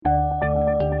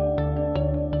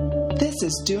This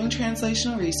is Doing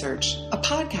Translational Research, a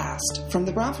podcast from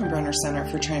the Bronfenbrenner Center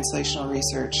for Translational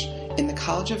Research in the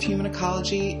College of Human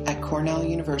Ecology at Cornell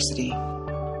University.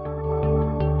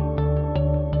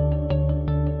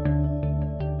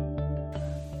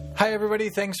 Hi, everybody.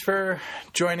 Thanks for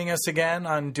joining us again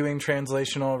on Doing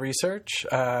Translational Research.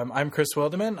 I'm Chris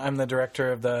Wildeman. I'm the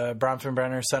director of the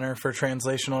Bronfenbrenner Center for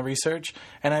Translational Research,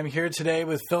 and I'm here today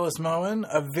with Phyllis Moen,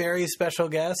 a very special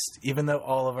guest, even though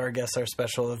all of our guests are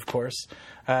special, of course.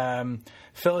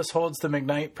 Phyllis holds the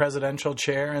McKnight Presidential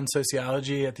Chair in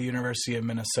Sociology at the University of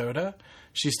Minnesota.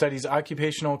 She studies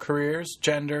occupational careers,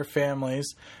 gender,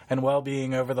 families, and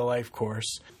well-being over the life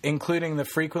course, including the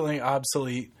frequently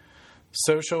obsolete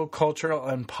social, cultural,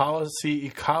 and policy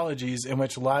ecologies in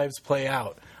which lives play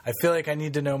out. I feel like I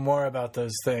need to know more about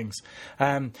those things.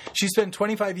 She spent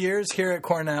 25 years here at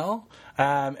Cornell,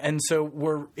 and so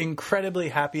we're incredibly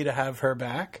happy to have her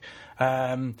back.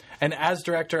 And as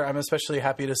director, I'm especially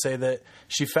happy to say that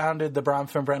she founded the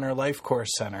Bronfenbrenner Life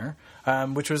Course Center,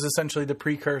 which was essentially the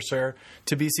precursor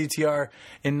to BCTR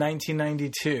in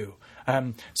 1992.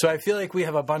 So I feel like we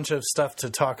have a bunch of stuff to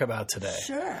talk about today.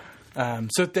 Sure.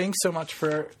 So thanks so much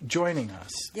for joining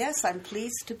us. Yes, I'm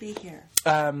pleased to be here.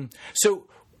 So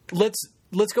let's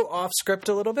go off script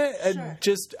a little bit. Sure.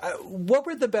 Just what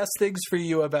were the best things for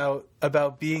you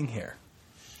about being here?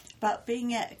 About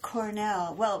being at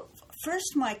Cornell. Well,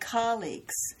 first, my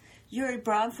colleagues. Yuri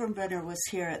Bronfenbrenner was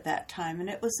here at that time, and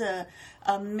it was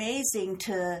amazing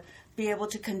to be able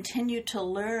to continue to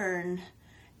learn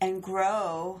and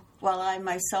grow while I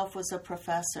myself was a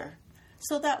professor.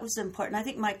 So that was important. I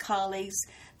think my colleagues.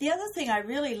 The other thing, I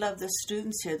really love the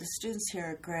students here. The students here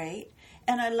are great.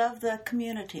 And I love the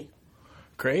community.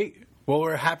 Great. Well,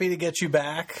 we're happy to get you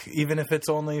back, even if it's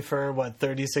only for,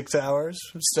 36 hours.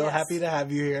 I'm still Yes. happy to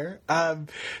have you here.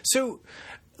 So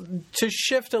to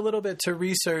shift a little bit to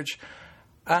research,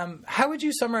 how would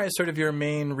you summarize sort of your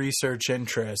main research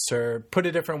interests, or put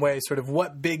a different way, sort of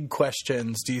what big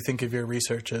questions do you think of your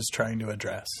research as trying to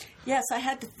address? Yes, I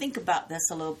had to think about this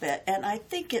a little bit, and I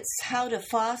think it's how to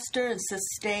foster and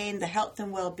sustain the health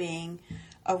and well-being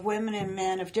of women and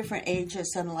men of different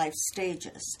ages and life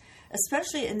stages,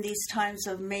 especially in these times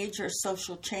of major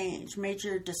social change,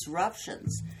 major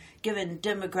disruptions. Given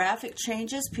demographic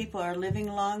changes, people are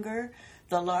living longer,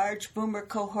 the large boomer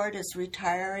cohort is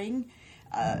retiring,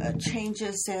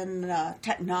 changes in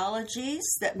technologies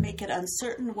that make it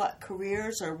uncertain what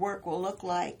careers or work will look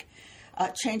like,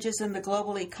 changes in the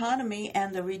global economy,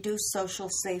 and the reduced social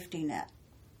safety net.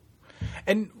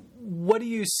 And what do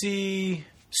you see?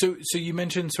 So you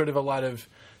mentioned sort of a lot of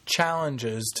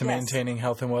challenges to Yes. maintaining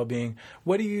health and well-being.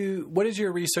 What has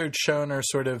your research shown are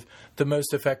sort of the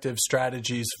most effective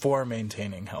strategies for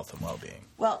maintaining health and well-being?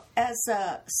 Well, as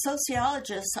a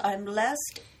sociologist, I'm less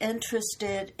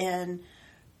interested in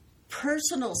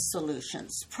personal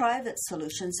solutions, private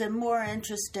solutions, and more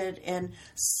interested in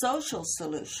social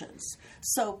solutions.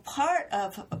 So part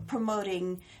of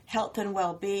promoting health and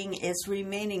well-being is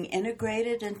remaining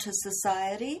integrated into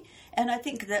society, and I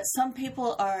think that some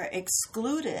people are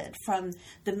excluded from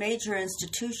the major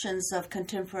institutions of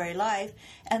contemporary life,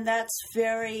 and that's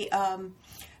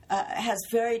has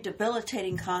very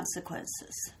debilitating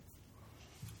consequences.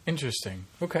 Interesting.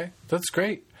 Okay, that's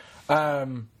great.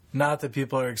 Not that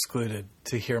people are excluded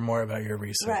to hear more about your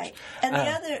research. Right. And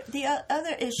the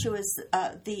other issue is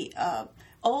the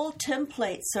old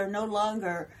templates are no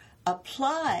longer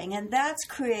applying, and that's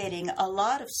creating a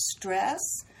lot of stress,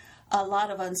 a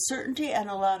lot of uncertainty, and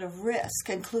a lot of risk,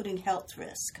 including health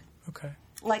risk. Okay.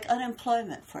 Like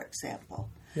unemployment, for example.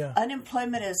 Yeah.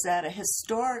 Unemployment is at a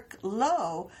historic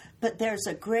low, but there's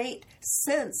a great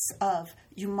sense of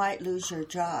you might lose your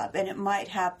job, and it might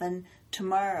happen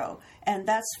tomorrow. And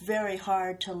that's very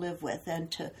hard to live with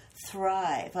and to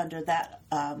thrive under that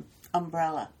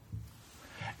umbrella.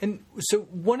 And so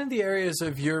one of the areas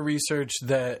of your research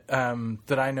that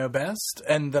I know best,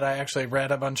 and that I actually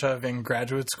read a bunch of in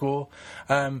graduate school,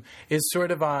 is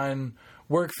sort of on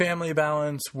work-family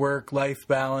balance, work-life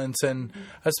balance, and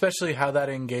especially how that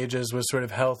engages with sort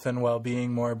of health and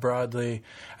well-being more broadly.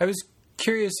 I was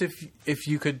curious if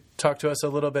you could talk to us a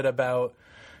little bit about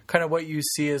kind of what you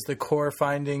see as the core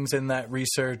findings in that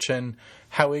research and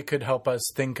how it could help us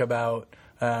think about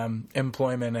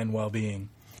employment and well-being.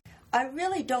 I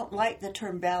really don't like the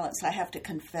term balance, I have to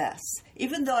confess,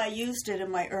 even though I used it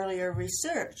in my earlier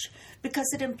research,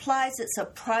 because it implies it's a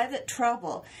private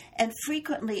trouble, and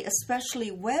frequently,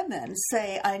 especially women,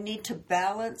 say, I need to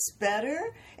balance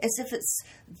better, as if it's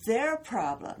their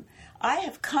problem. I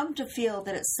have come to feel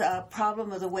that it's a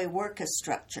problem of the way work is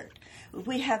structured.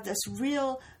 We have this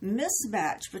real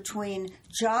mismatch between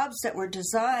jobs that were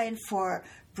designed for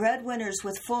breadwinners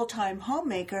with full-time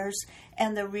homemakers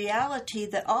and the reality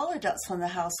that all adults in the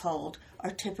household are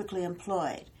typically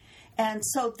employed. And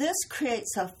so this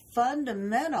creates a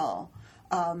fundamental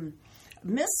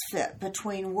misfit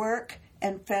between work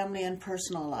and family and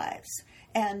personal lives.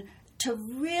 And to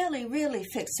really, really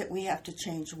fix it, we have to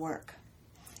change work.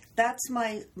 That's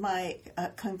my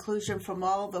conclusion from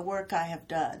all the work I have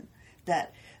done,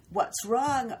 that what's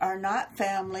wrong are not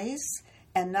families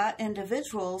and not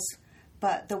individuals,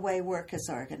 but the way work is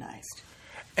organized.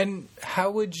 And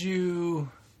how would you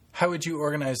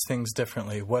organize things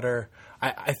differently?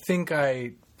 I think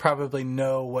I probably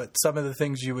know what some of the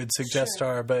things you would suggest Sure.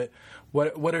 are, but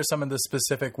what are some of the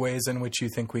specific ways in which you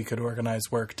think we could organize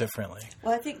work differently?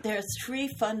 Well, I think there are three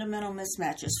fundamental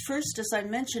mismatches. First, as I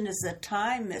mentioned, is the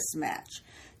time mismatch.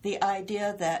 The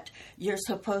idea that you're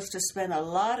supposed to spend a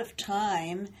lot of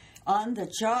time on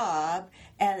the job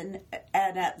and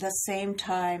at the same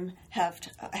time have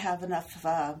enough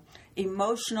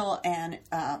emotional and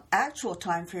actual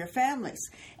time for your families.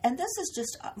 And this is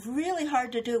just really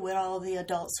hard to do when all of the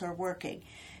adults are working.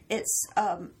 It's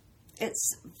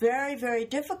very, very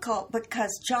difficult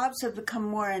because jobs have become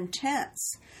more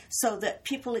intense, so that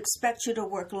people expect you to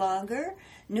work longer.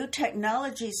 New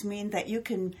technologies mean that you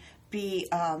can be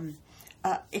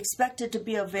expected to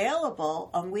be available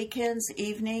on weekends,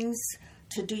 evenings,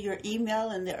 to do your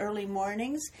email in the early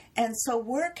mornings. And so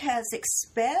work has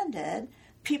expanded.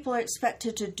 People are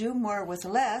expected to do more with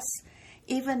less,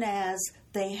 even as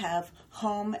they have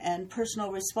home and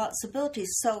personal responsibilities.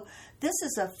 So this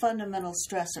is a fundamental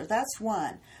stressor. That's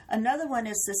one. Another one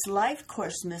is this life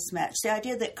course mismatch, the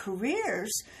idea that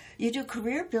you do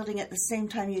career building at the same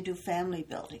time you do family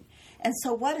building. And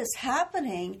so what is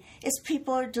happening is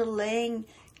people are delaying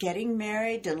getting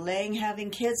married, delaying having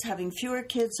kids, having fewer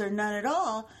kids or none at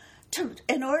all,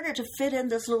 in order to fit in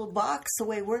this little box the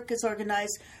way work is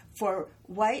organized for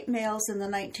white males in the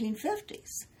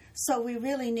 1950s. So we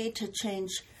really need to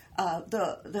change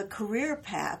the career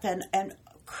path and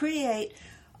create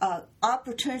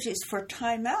opportunities for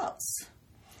timeouts.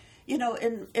 You know,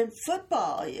 in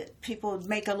football, people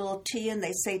make a little T and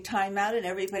they say timeout, and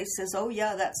everybody says, oh,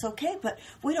 yeah, that's okay. But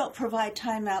we don't provide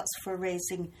timeouts for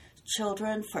raising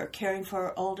children, for caring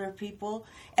for older people,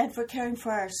 and for caring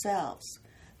for ourselves.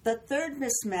 The third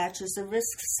mismatch is the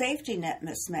risk safety net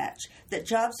mismatch, that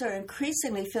jobs are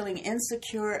increasingly feeling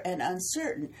insecure and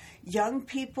uncertain. Young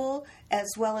people, as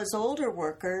well as older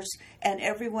workers, and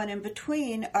everyone in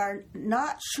between, are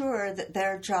not sure that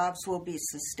their jobs will be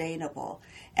sustainable.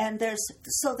 And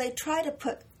so they try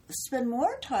to spend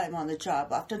more time on the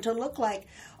job, often to look like,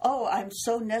 oh, I'm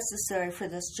so necessary for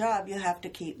this job, you have to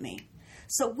keep me.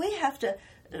 So we have to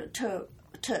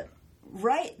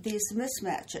right these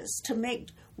mismatches to make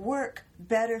work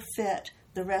better fit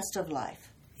the rest of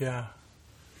life. Yeah,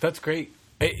 that's great.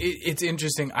 It's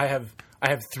interesting. I have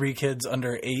 3 kids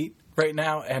under 8 right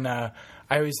now, and I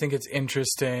always think it's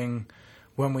interesting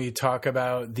when we talk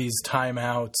about these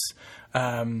timeouts.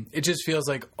 It just feels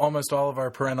like almost all of our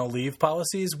parental leave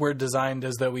policies were designed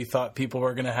as though we thought people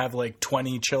were going to have like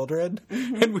 20 children,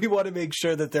 and we want to make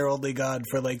sure that they're only gone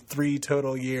for like 3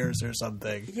 total years or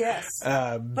something. Yes,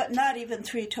 but not even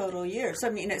 3 total years. I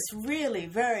mean, it's really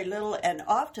very little and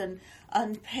often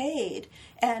unpaid,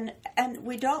 and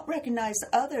we don't recognize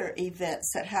other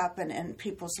events that happen in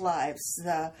people's lives,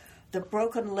 the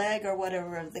broken leg or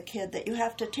whatever of the kid that you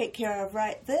have to take care of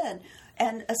right then.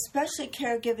 And especially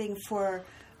caregiving for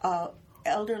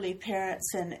elderly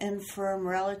parents and infirm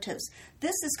relatives.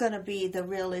 This is going to be the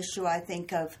real issue, I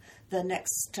think, of the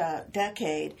next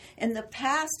decade. In the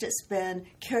past, it's been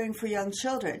caring for young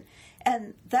children.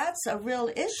 And that's a real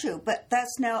issue, but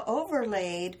that's now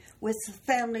overlaid with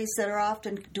families that are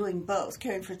often doing both,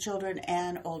 caring for children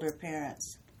and older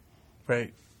parents.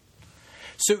 Right.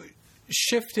 So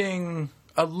shifting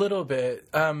a little bit,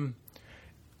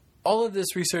 all of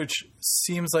this research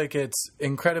seems like it's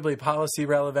incredibly policy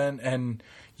relevant, and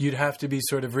you'd have to be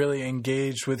sort of really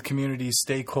engaged with community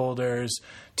stakeholders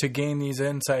to gain these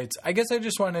insights. I guess I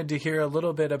just wanted to hear a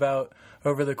little bit about,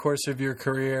 over the course of your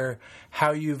career,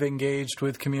 how you've engaged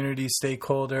with community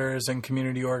stakeholders and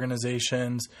community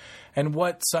organizations, and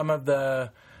what some of the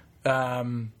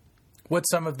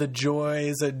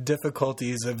joys and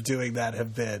difficulties of doing that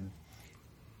have been.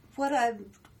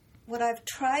 what I've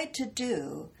tried to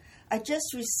do, I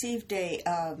just received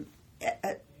in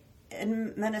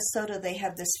Minnesota, they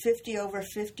have this 50 over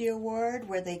 50 award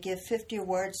where they give 50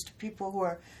 awards to people who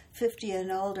are 50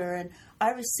 and older. And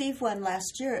I received one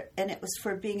last year, and it was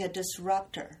for being a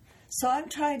disruptor. So I'm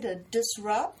trying to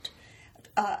disrupt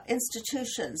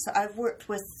institutions. I've worked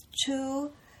with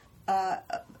two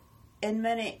in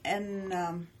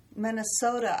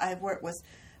Minnesota. I've worked with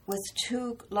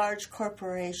two large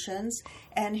corporations,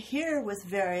 and here with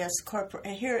various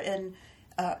here in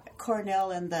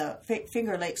Cornell in the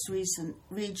Finger Lakes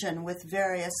region with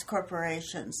various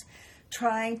corporations,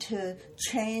 trying to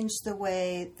change the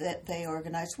way that they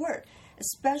organize work,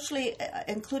 especially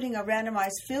including a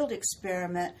randomized field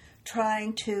experiment,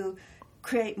 trying to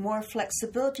create more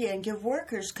flexibility and give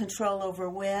workers control over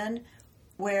when,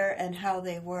 where, and how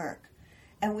they work.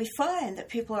 And we find that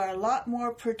people are a lot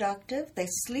more productive, they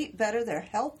sleep better, they're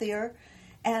healthier,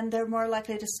 and they're more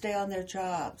likely to stay on their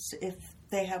jobs if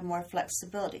they have more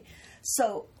flexibility.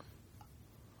 So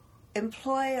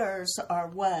employers are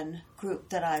one group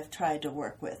that I've tried to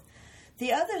work with.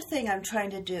 The other thing I'm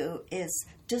trying to do is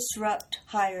disrupt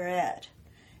higher ed.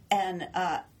 And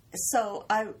so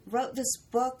I wrote this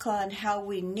book on how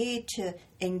we need to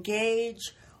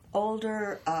engage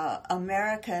older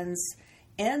Americans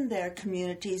in their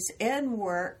communities, in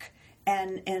work,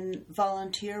 and in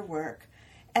volunteer work.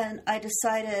 And I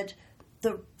decided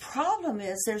the problem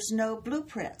is there's no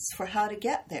blueprints for how to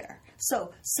get there.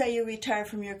 So say you retire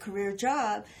from your career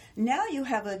job, now you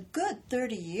have a good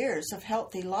 30 years of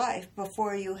healthy life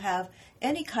before you have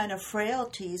any kind of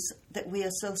frailties that we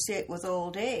associate with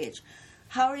old age.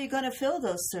 How are you going to fill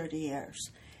those 30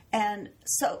 years? And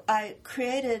so I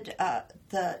created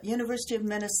the University of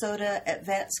Minnesota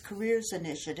Advanced Careers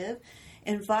Initiative,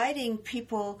 inviting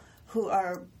people who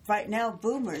are right now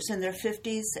boomers in their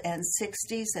 50s and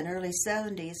 60s and early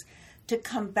 70s to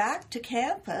come back to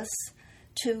campus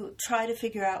to try to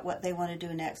figure out what they want to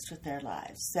do next with their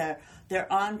lives,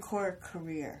 their encore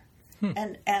career.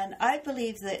 And I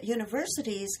believe that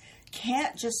universities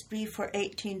can't just be for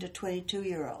 18 to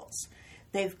 22-year-olds.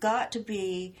 They've got to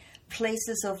be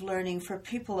places of learning for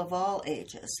people of all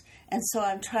ages. And so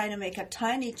I'm trying to make a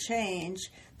tiny change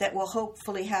that will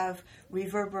hopefully have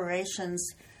reverberations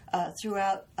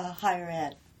throughout higher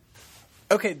ed.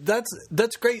 Okay,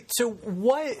 that's great. So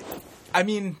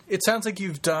it sounds like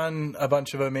you've done a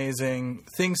bunch of amazing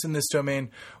things in this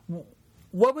domain.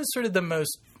 What was sort of the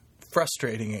most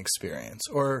frustrating experience?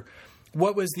 Or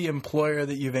what was the employer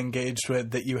that you've engaged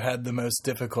with that you had the most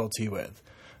difficulty with?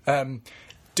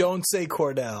 Don't say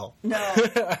Cornell.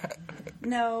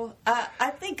 No.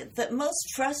 I think the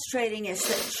most frustrating is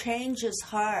that change is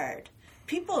hard.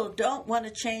 People don't want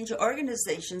to change.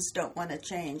 Organizations don't want to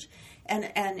change.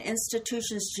 And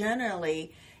institutions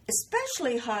generally,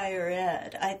 especially higher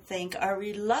ed, I think, are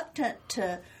reluctant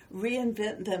to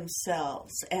reinvent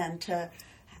themselves and to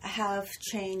have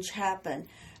change happen.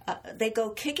 They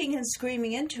go kicking and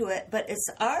screaming into it, but it's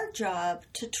our job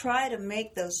to try to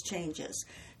make those changes,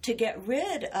 to get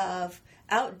rid of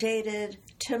outdated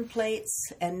templates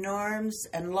and norms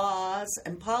and laws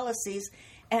and policies,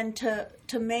 and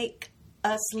to make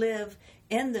us live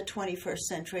in the 21st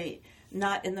century,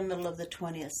 not in the middle of the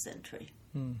 20th century.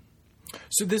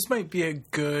 So this might be a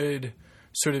good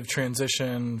sort of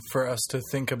transition for us to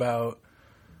think about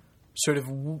sort of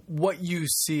what you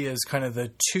see as kind of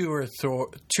the two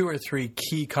or three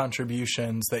key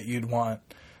contributions that you'd want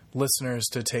listeners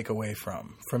to take away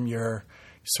from your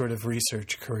sort of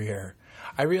research career.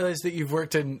 I realize that you've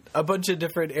worked in a bunch of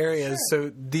different areas, Sure.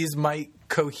 So these might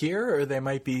cohere or they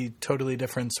might be totally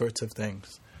different sorts of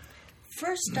things.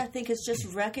 First, I think it's just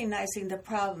recognizing the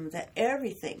problem that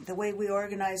everything, the way we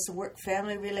organize the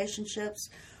work-family relationships,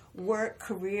 work,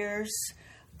 careers,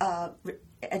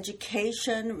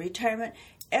 education, retirement,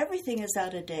 everything is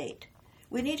out of date.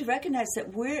 We need to recognize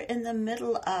that we're in the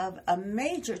middle of a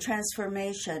major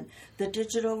transformation, the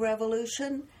digital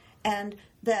revolution, and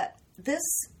that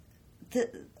the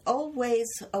old ways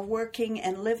of working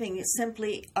and living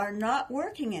simply are not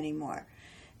working anymore.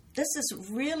 This is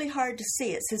really hard to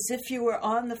see. It's as if you were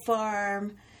on the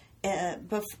farm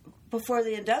before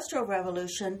the Industrial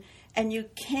Revolution, and you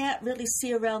can't really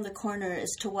see around the corner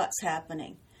as to what's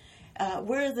happening.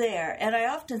 We're there. And I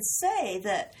often say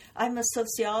that I'm a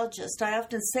sociologist. I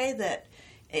often say that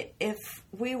if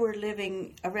we were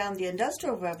living around the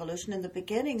Industrial Revolution in the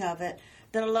beginning of it,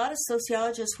 that a lot of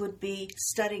sociologists would be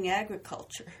studying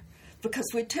agriculture because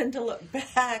we tend to look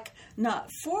back, not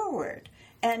forward.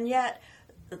 And yet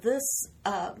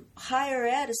higher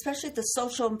ed, especially the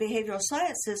social and behavioral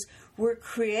sciences, were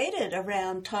created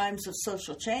around times of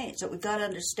social change, that we've got to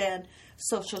understand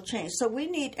social change. So we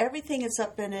need everything that's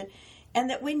up in it, and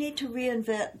that we need to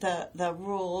reinvent the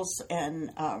rules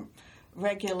and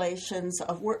regulations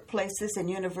of workplaces and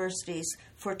universities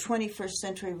for 21st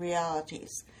century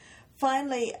realities.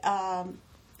 Finally,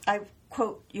 I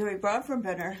quote Urie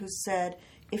Bronfenbrenner, who said,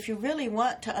 "If you really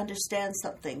want to understand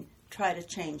something, try to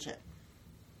change it."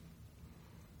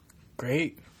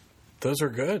 Great. Those are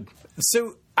good.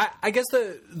 So I guess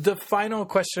the final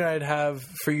question I'd have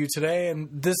for you today, and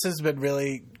this has been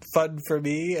really fun for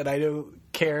me, and I know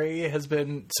Carrie has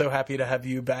been so happy to have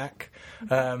you back.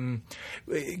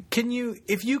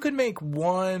 If you could make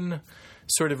one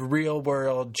sort of real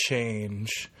world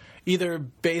change, either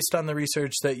based on the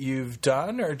research that you've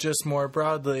done or just more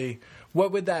broadly,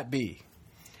 what would that be?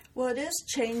 Well, it is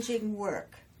changing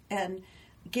work and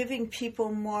giving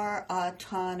people more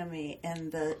autonomy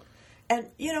and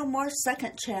more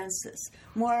second chances,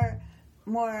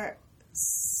 more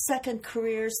second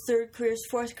careers, third careers,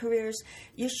 fourth careers.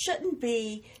 You shouldn't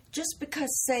be, just because,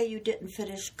 say, you didn't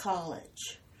finish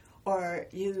college or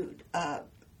you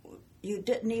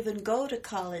didn't even go to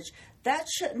college, that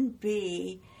shouldn't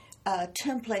be a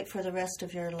template for the rest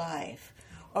of your life.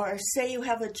 Or say you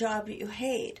have a job that you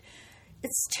hate.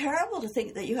 It's terrible to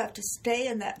think that you have to stay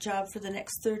in that job for the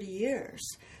next 30 years.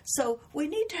 So we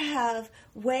need to have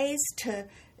ways to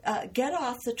get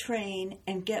off the train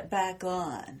and get back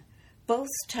on, both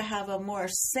to have a more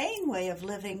sane way of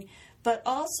living, but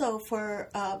also for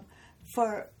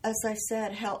as I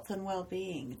said, health and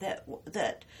well-being,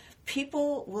 that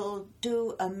people will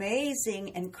do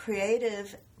amazing and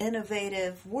creative,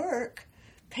 innovative work,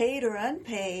 paid or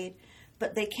unpaid,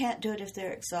 but they can't do it if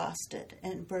they're exhausted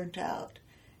and burnt out.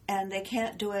 And they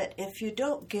can't do it if you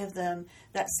don't give them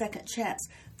that second chance.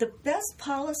 The best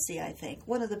policy, I think,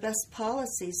 one of the best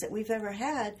policies that we've ever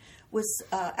had was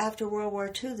after World War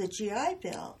II, the GI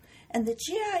Bill. And the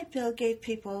GI Bill gave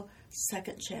people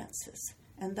second chances.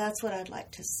 And that's what I'd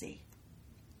like to see.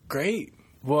 Great.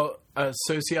 Well, a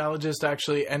sociologist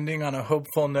actually ending on a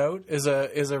hopeful note is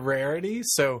a rarity,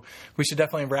 so we should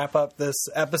definitely wrap up this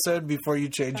episode before you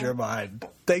change your mind.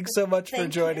 Thanks so much for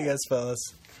joining us, Phyllis.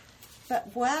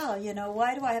 But wow,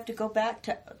 why do I have to go back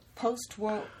to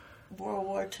post-World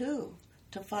War II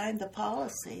to find the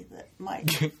policy that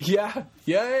might... Yeah.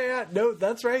 No,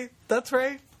 that's right.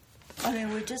 I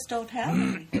mean, we just don't have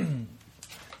any.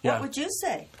 Yeah. What would you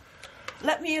say?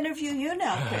 Let me interview you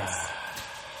now, Chris.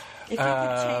 If you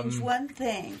could change one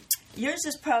thing, yours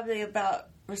is probably about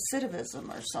recidivism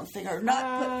or something, or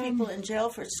not put people in jail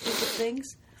for stupid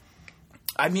things.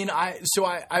 I mean, I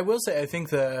will say I think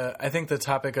the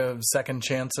topic of second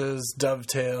chances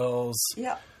dovetails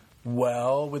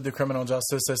well with the criminal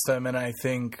justice system, and I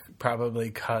think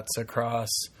probably cuts across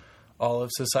all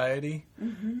of society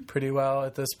pretty well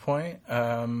at this point.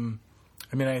 I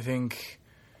mean, I think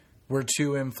we're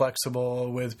too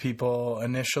inflexible with people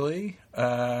initially,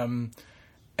 and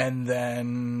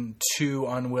then too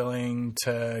unwilling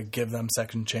to give them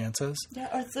second chances. Yeah,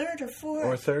 or third or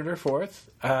fourth.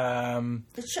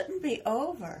 It shouldn't be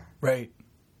over. Right.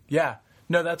 Yeah.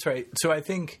 No, that's right. So I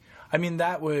think, I mean,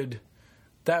 that would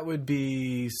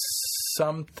be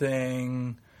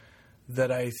something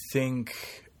that I think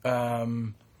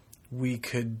we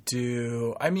could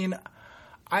do. I mean,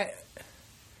 I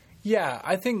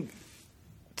think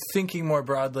thinking more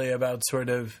broadly about sort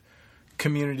of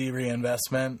community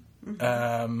reinvestment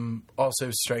also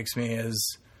strikes me as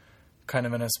kind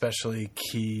of an especially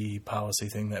key policy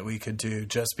thing that we could do,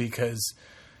 just because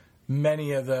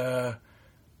many of the,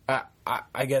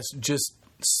 I guess just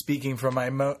speaking from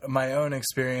my own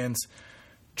experience,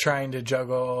 trying to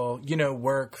juggle,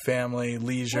 work, family,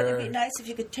 leisure. Wouldn't it be nice if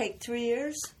you could take 3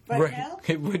 years right now?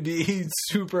 It would be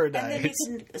super nice.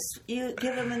 And then you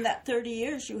give them in that 30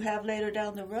 years you have later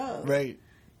down the road. Right.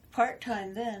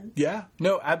 Part-time then. Yeah.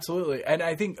 No, absolutely. And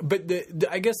I think, but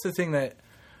I guess the thing that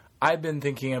I've been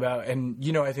thinking about, and,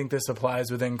 I think this applies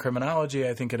within criminology,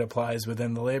 I think it applies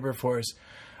within the labor force,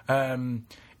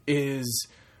 is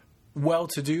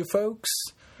well-to-do folks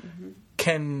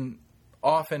can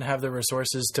often have the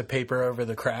resources to paper over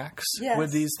the cracks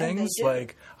with these things.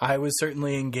 Like, I was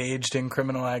certainly engaged in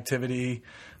criminal activity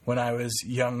when I was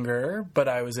younger, but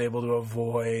I was able to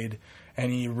avoid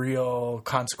any real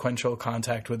consequential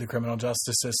contact with the criminal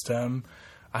justice system.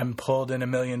 I'm pulled in a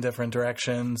million different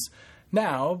directions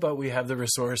now, but we have the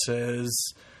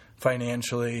resources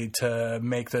financially to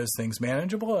make those things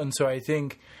manageable. And so I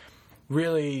think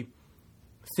really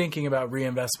thinking about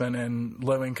reinvestment in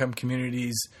low-income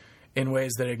communities in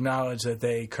ways that acknowledge that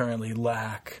they currently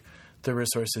lack the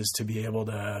resources to be able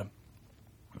to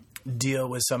deal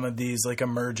with some of these like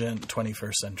emergent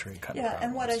 21st century kind of problems.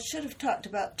 And what I should have talked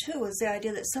about too is the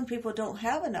idea that some people don't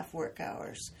have enough work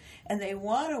hours and they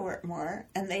want to work more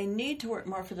and they need to work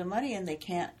more for the money and they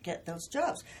can't get those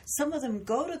jobs. Some of them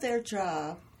go to their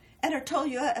job and are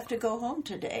told you have to go home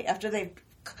today after they've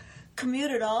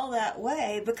commuted all that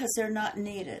way because they're not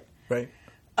needed. Right.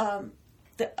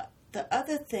 The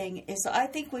other thing is I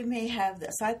think we may have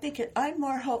this. I'm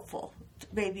more hopeful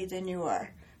maybe than you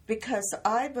are, because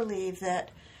I believe that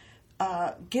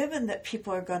given that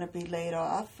people are going to be laid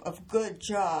off of good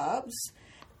jobs,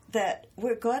 that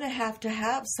we're going to have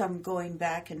some going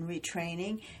back and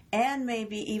retraining, and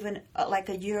maybe even like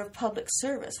a year of public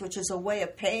service, which is a way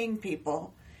of paying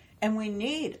people. And we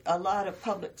need a lot of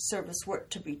public service work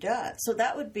to be done. So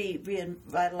that would be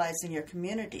revitalizing your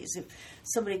communities. If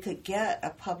somebody could get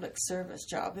a public service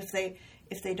job, if they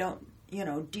don't,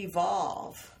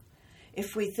 devolve.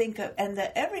 If we think of, and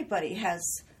that everybody has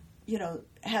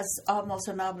almost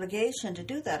an obligation to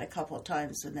do that a couple of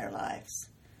times in their lives.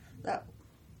 But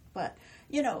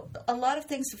a lot of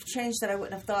things have changed that I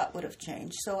wouldn't have thought would have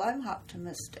changed. So I'm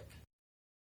optimistic.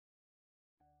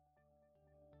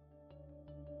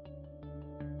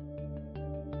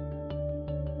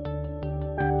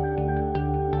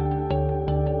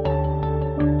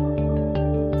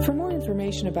 For more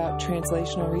information about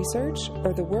translational research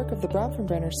or the work of the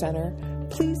Bronfenbrenner Center,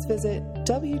 please visit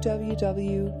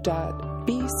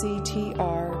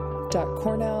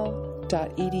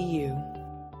www.bctr.cornell.edu.